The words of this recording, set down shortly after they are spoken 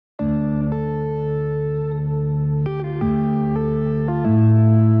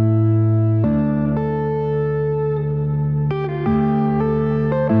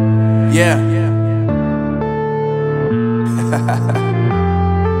Yeah.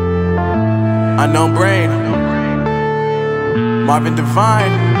 Unknown Brain, Marvin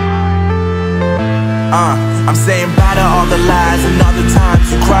Divine. I'm saying bye to all the lies and all the times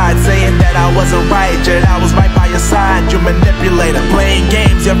you cried, saying that I wasn't right, yet I was right by your side. You manipulator, playing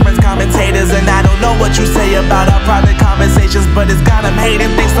games, your friends commentators, and I don't know what you say about our private conversations, but it's got them hating.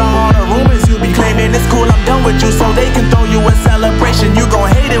 Thanks to all the rumors you be claiming. It's cool, I'm done with you, so they can throw you a celebration. You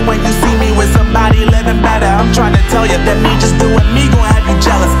gon' hate it when you see me with somebody living better. I'm trying to tell you that me just doing me gon' have you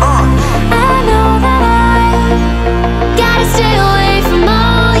jealous. I know that I gotta stay away from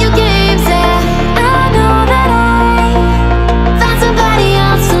all your games, yeah. I know that I found somebody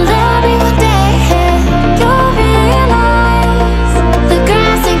else to love me one day, yeah. You'll realize the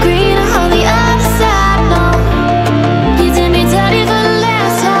grass ain't greener on the other side, no. You did me dirty for the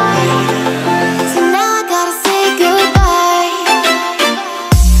last time, so now I gotta say goodbye.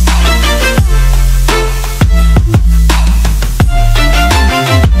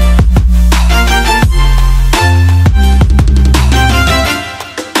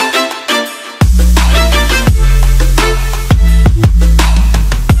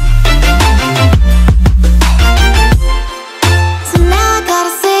 So now I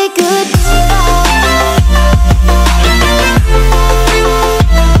gotta say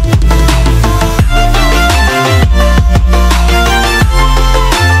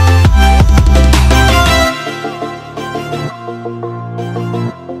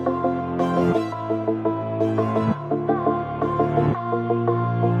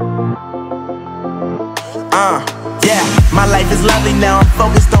Yeah, my life is lovely now, I'm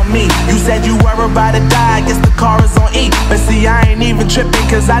focused on me. You said you were about to die, I guess the car is on E. But see, I ain't even tripping,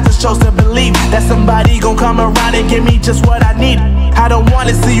 cause I just chose to believe that somebody gon' come around and give me just what I need. I don't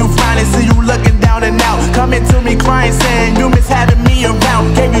wanna see you frowning, see you looking down and out, coming to me crying, saying you miss having me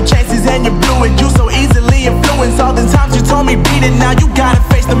around. Gave you chances and you blew it, you so easily influenced. All the times you told me beat it, now you gotta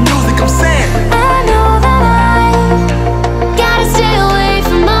face the music. I'm saying